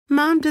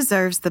Mom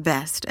deserves the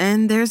best,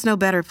 and there's no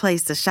better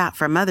place to shop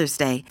for Mother's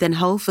Day than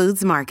Whole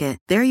Foods Market.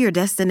 They're your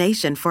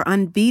destination for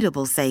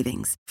unbeatable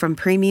savings, from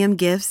premium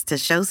gifts to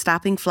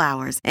show-stopping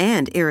flowers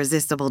and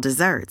irresistible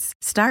desserts.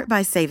 Start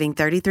by saving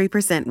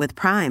 33% with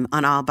Prime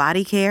on all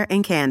body care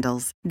and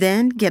candles.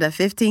 Then get a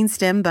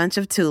 15-stem bunch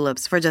of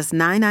tulips for just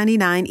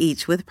 $9.99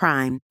 each with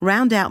Prime.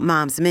 Round out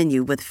Mom's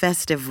menu with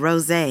festive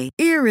rosé,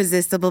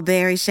 irresistible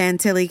berry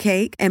chantilly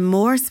cake, and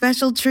more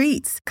special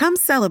treats. Come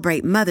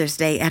celebrate Mother's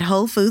Day at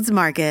Whole Foods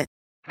Market.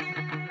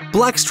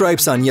 Black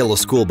stripes on yellow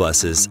school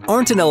buses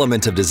aren't an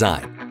element of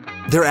design.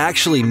 They're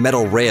actually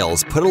metal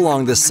rails put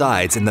along the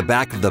sides and the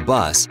back of the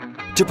bus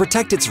to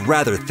protect its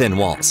rather thin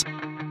walls.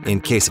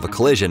 In case of a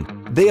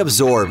collision, they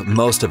absorb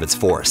most of its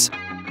force.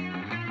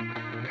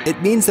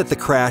 It means that the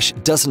crash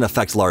doesn't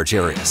affect large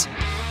areas.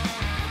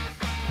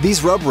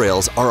 These rub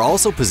rails are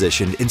also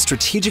positioned in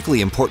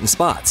strategically important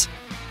spots.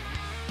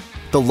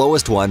 The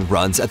lowest one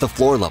runs at the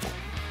floor level.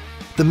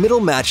 The middle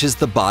matches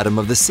the bottom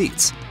of the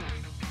seats.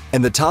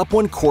 And the top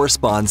one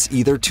corresponds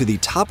either to the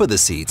top of the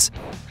seats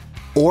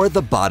or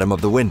the bottom of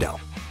the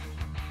window.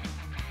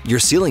 Your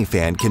ceiling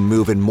fan can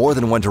move in more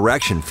than one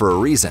direction for a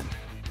reason.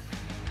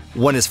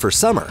 One is for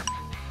summer,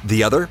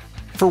 the other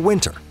for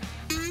winter.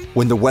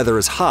 When the weather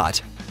is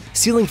hot,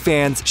 ceiling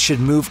fans should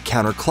move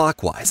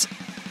counterclockwise.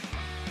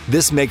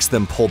 This makes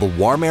them pull the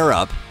warm air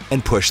up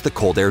and push the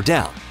cold air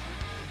down.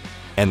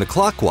 And the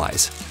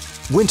clockwise,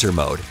 winter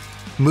mode,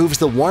 moves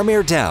the warm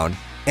air down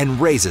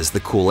and raises the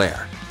cool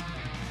air.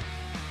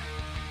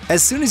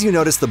 As soon as you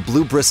notice the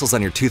blue bristles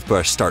on your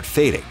toothbrush start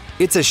fading,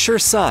 it's a sure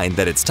sign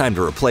that it's time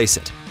to replace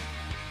it.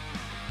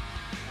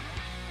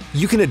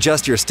 You can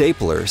adjust your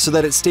stapler so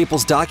that it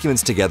staples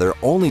documents together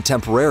only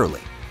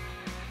temporarily.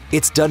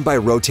 It's done by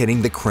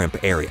rotating the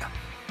crimp area.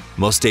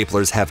 Most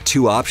staplers have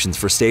two options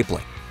for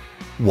stapling.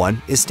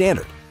 One is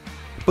standard,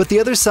 but the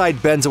other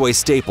side bends away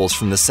staples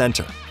from the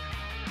center.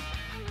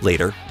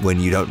 Later, when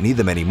you don't need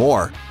them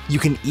anymore, you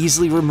can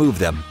easily remove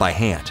them by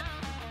hand.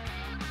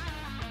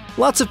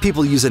 Lots of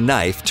people use a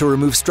knife to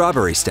remove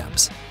strawberry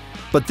stems,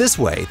 but this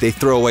way they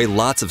throw away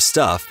lots of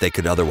stuff they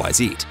could otherwise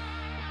eat.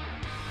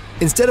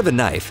 Instead of a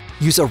knife,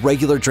 use a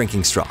regular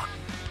drinking straw.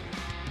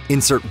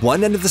 Insert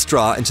one end of the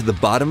straw into the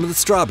bottom of the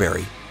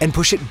strawberry and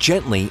push it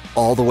gently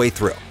all the way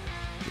through.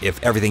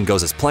 If everything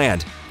goes as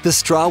planned, the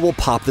straw will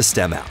pop the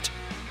stem out.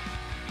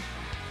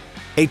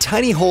 A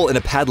tiny hole in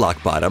a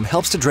padlock bottom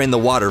helps to drain the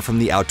water from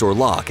the outdoor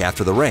lock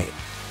after the rain.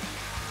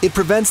 It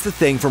prevents the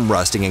thing from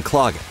rusting and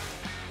clogging.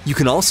 You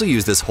can also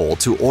use this hole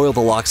to oil the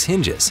lock's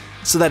hinges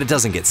so that it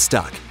doesn't get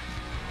stuck.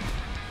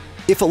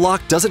 If a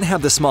lock doesn't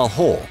have the small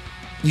hole,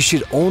 you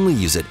should only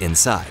use it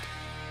inside.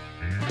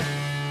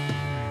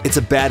 It's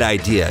a bad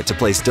idea to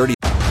place dirty.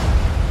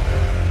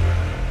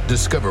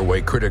 Discover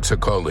why critics are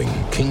calling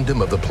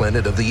Kingdom of the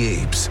Planet of the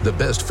Apes the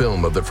best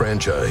film of the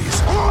franchise.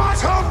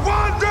 What a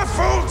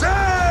wonderful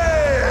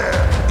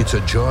day! It's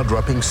a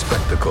jaw-dropping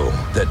spectacle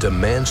that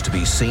demands to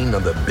be seen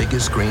on the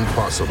biggest screen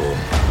possible.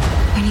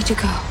 I need to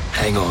go.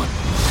 Hang on.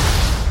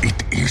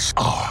 It is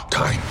our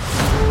time.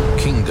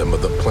 Kingdom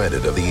of the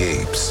Planet of the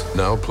Apes.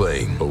 Now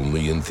playing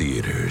only in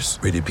theaters.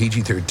 Rated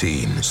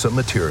PG-13. Some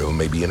material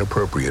may be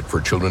inappropriate for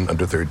children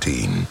under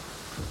 13.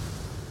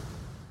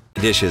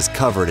 Dishes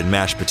covered in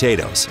mashed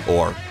potatoes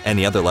or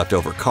any other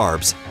leftover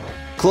carbs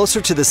closer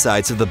to the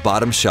sides of the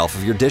bottom shelf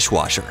of your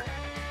dishwasher.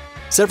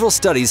 Several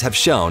studies have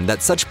shown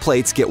that such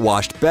plates get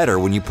washed better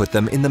when you put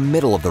them in the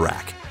middle of the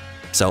rack.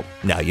 So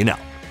now you know.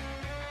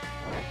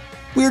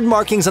 Weird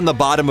markings on the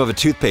bottom of a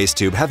toothpaste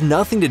tube have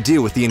nothing to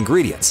do with the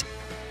ingredients.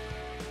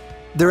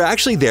 They're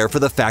actually there for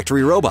the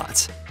factory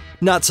robots,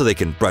 not so they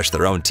can brush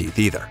their own teeth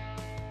either.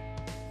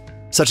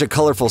 Such a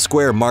colorful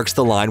square marks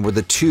the line where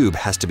the tube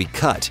has to be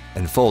cut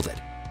and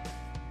folded.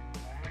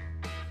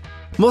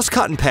 Most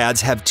cotton pads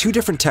have two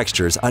different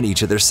textures on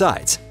each of their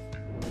sides.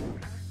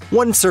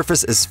 One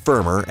surface is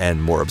firmer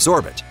and more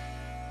absorbent.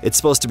 It's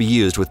supposed to be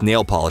used with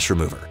nail polish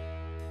remover.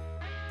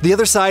 The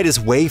other side is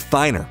way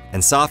finer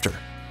and softer.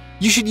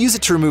 You should use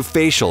it to remove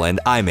facial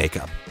and eye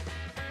makeup.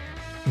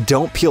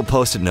 Don't peel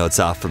Post-it notes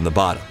off from the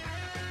bottom.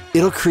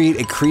 It'll create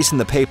a crease in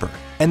the paper,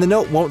 and the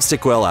note won't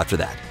stick well after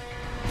that.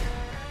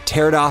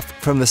 Tear it off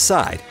from the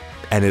side,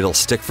 and it'll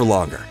stick for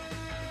longer.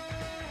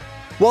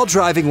 While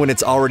driving when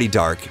it's already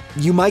dark,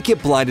 you might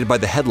get blinded by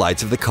the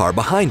headlights of the car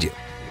behind you.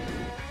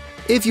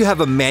 If you have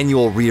a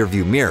manual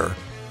rear-view mirror,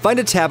 find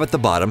a tab at the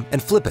bottom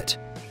and flip it.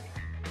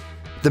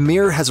 The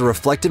mirror has a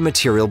reflective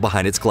material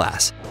behind its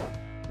glass.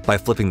 By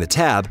flipping the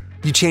tab,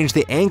 you change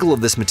the angle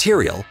of this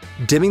material,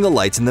 dimming the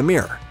lights in the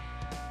mirror.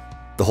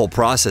 The whole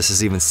process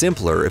is even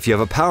simpler if you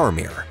have a power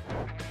mirror.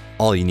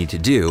 All you need to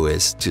do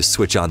is to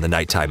switch on the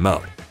nighttime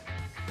mode.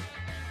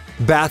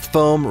 Bath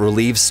foam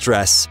relieves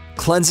stress,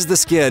 cleanses the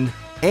skin,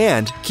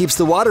 and keeps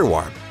the water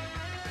warm.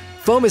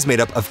 Foam is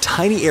made up of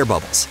tiny air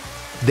bubbles.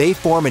 They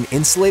form an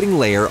insulating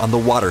layer on the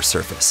water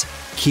surface,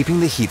 keeping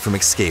the heat from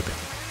escaping.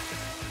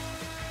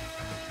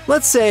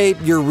 Let's say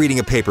you're reading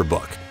a paper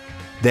book.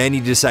 Then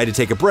you decide to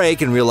take a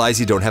break and realize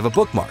you don't have a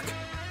bookmark.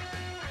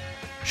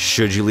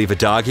 Should you leave a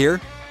dog here?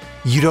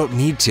 You don't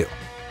need to.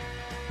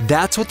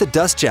 That's what the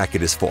dust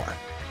jacket is for.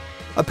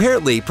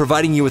 Apparently,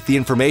 providing you with the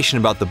information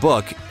about the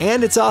book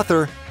and its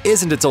author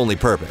isn't its only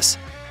purpose.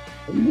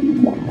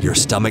 Your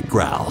stomach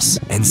growls,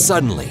 and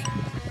suddenly,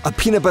 a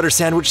peanut butter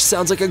sandwich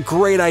sounds like a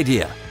great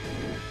idea.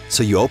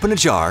 So you open a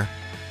jar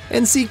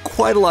and see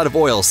quite a lot of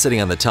oil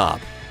sitting on the top.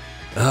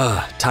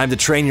 Time to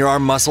train your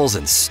arm muscles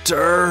and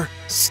stir,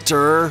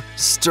 stir,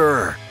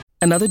 stir.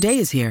 Another day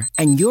is here,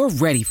 and you're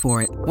ready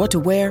for it. What to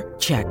wear?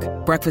 Check.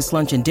 Breakfast,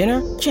 lunch, and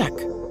dinner? Check.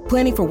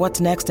 Planning for what's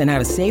next and how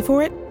to save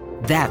for it?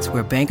 That's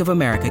where Bank of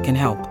America can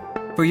help.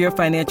 For your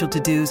financial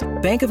to-dos,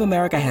 Bank of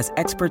America has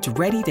experts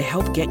ready to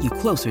help get you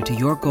closer to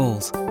your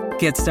goals.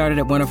 Get started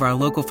at one of our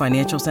local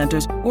financial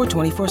centers or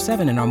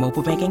 24/7 in our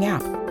mobile banking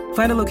app.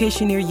 Find a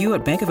location near you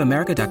at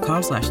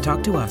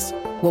bankofamerica.com/talktous.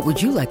 What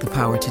would you like the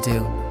power to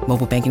do?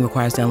 Mobile banking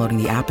requires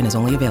downloading the app and is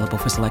only available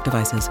for select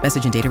devices.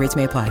 Message and data rates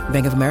may apply.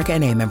 Bank of America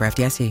N.A., member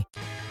FDIC.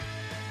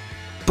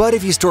 But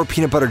if you store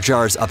peanut butter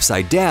jars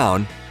upside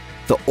down,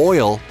 the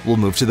oil will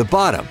move to the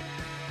bottom,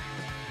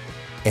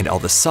 and all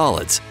the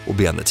solids will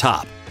be on the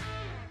top.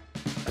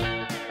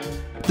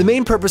 The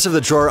main purpose of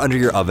the drawer under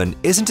your oven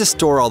isn't to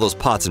store all those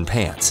pots and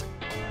pans.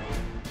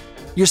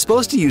 You're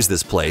supposed to use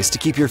this place to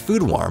keep your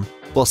food warm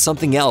while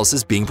something else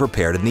is being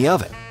prepared in the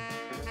oven.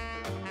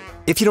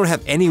 If you don't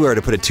have anywhere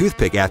to put a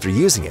toothpick after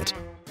using it,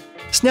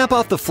 snap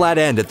off the flat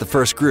end at the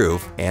first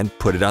groove and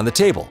put it on the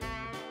table.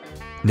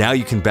 Now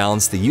you can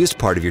balance the used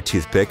part of your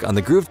toothpick on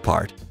the grooved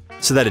part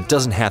so that it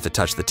doesn't have to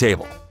touch the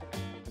table.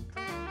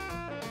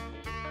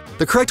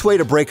 The correct way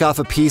to break off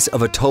a piece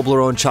of a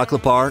Toblerone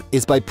chocolate bar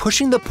is by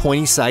pushing the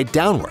pointy side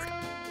downward.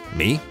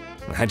 Me?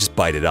 I just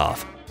bite it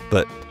off.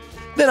 But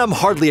then I'm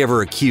hardly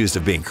ever accused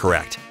of being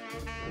correct.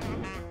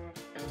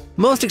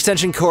 Most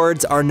extension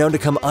cords are known to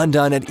come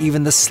undone at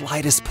even the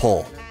slightest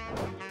pull.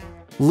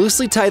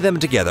 Loosely tie them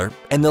together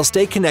and they'll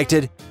stay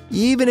connected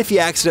even if you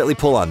accidentally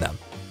pull on them.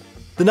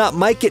 The knot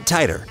might get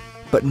tighter,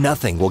 but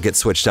nothing will get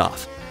switched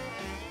off.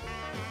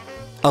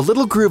 A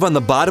little groove on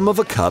the bottom of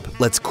a cup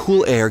lets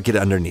cool air get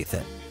underneath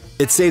it.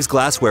 It saves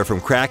glassware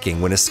from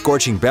cracking when a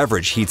scorching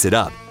beverage heats it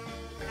up.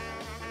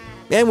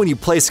 And when you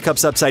place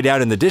cups upside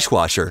down in the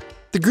dishwasher,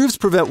 the grooves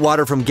prevent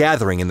water from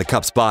gathering in the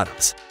cup's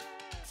bottoms.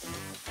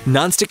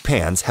 Non-stick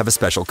pans have a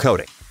special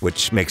coating,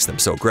 which makes them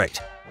so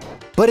great.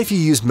 But if you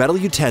use metal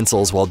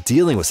utensils while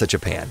dealing with such a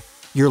pan,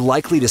 you're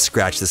likely to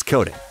scratch this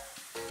coating.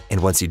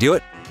 And once you do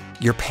it,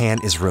 your pan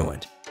is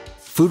ruined.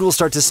 Food will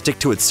start to stick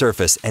to its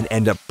surface and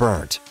end up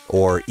burnt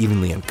or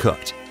evenly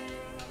uncooked.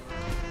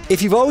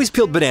 If you've always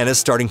peeled bananas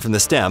starting from the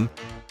stem,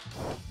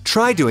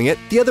 try doing it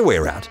the other way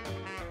around.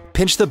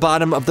 Pinch the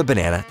bottom of the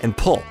banana and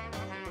pull.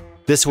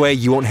 This way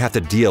you won't have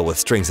to deal with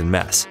strings and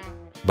mess.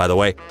 By the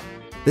way,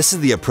 this is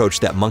the approach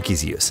that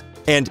monkeys use,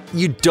 and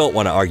you don't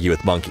want to argue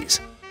with monkeys.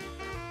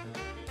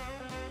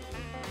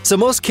 So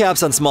most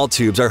caps on small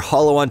tubes are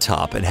hollow on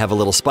top and have a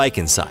little spike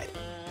inside.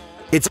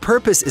 Its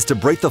purpose is to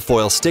break the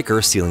foil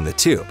sticker sealing the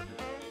tube.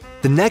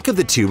 The neck of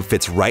the tube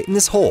fits right in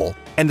this hole,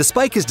 and the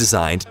spike is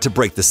designed to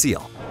break the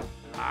seal.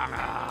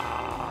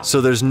 So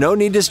there's no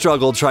need to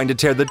struggle trying to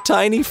tear the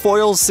tiny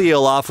foil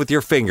seal off with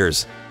your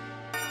fingers.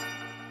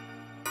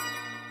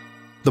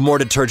 The more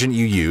detergent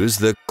you use,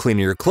 the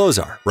cleaner your clothes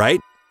are, right?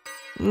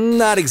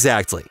 Not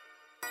exactly.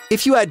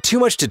 If you add too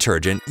much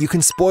detergent, you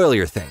can spoil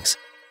your things.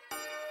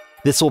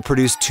 This will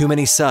produce too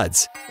many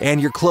suds,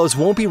 and your clothes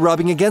won't be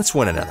rubbing against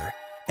one another,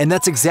 and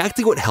that's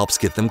exactly what helps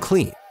get them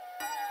clean.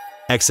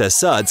 Excess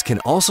suds can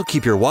also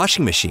keep your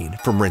washing machine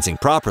from rinsing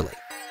properly.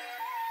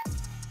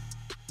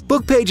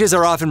 Book pages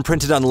are often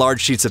printed on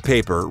large sheets of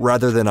paper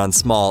rather than on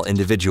small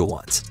individual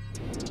ones.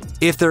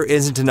 If there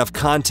isn't enough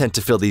content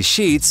to fill these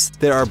sheets,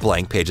 there are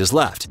blank pages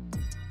left.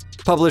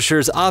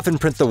 Publishers often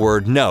print the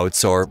word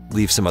notes or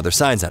leave some other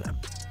signs on them.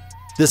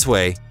 This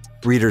way,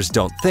 readers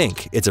don't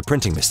think it's a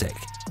printing mistake.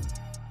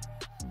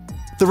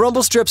 The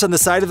rumble strips on the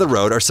side of the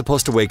road are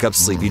supposed to wake up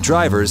sleepy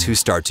drivers who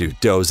start to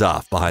doze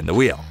off behind the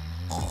wheel.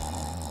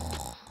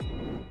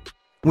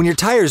 When your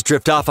tires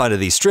drift off onto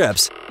these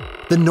strips,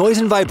 the noise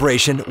and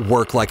vibration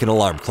work like an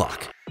alarm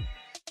clock.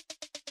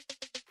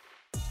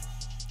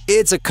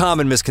 It's a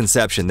common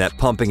misconception that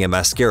pumping a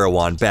mascara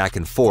wand back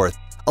and forth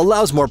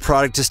allows more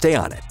product to stay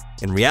on it.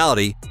 In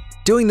reality,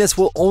 doing this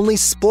will only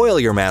spoil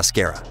your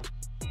mascara.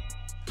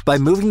 By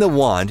moving the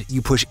wand,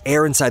 you push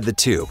air inside the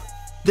tube.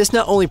 This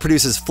not only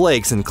produces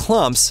flakes and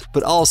clumps,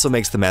 but also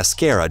makes the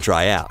mascara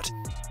dry out.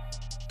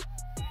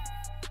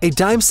 A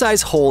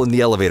dime-sized hole in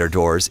the elevator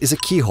doors is a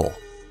keyhole.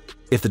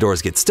 If the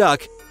doors get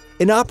stuck,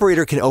 an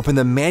operator can open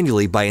them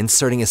manually by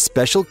inserting a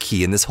special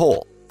key in this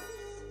hole.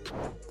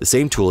 The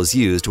same tool is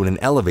used when an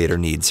elevator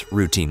needs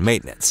routine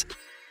maintenance.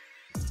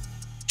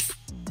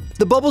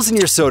 The bubbles in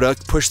your soda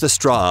push the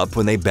straw up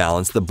when they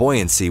balance the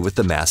buoyancy with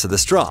the mass of the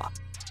straw.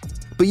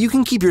 But you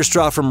can keep your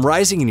straw from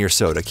rising in your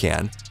soda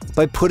can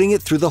by putting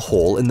it through the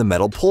hole in the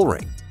metal pull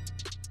ring.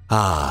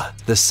 Ah,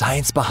 the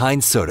science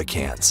behind soda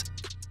cans.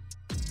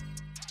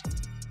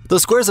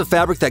 Those squares of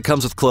fabric that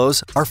comes with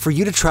clothes are for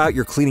you to try out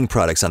your cleaning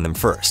products on them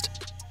first.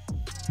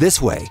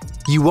 This way,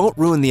 you won't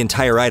ruin the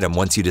entire item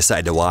once you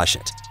decide to wash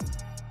it.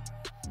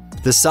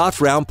 The soft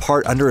round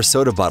part under a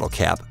soda bottle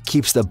cap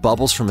keeps the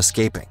bubbles from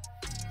escaping.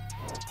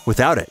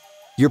 Without it,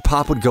 your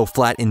pop would go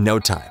flat in no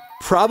time,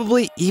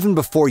 probably even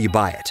before you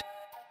buy it.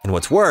 And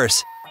what's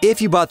worse,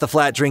 if you bought the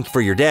flat drink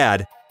for your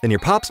dad, then your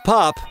pop's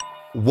pop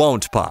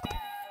won't pop.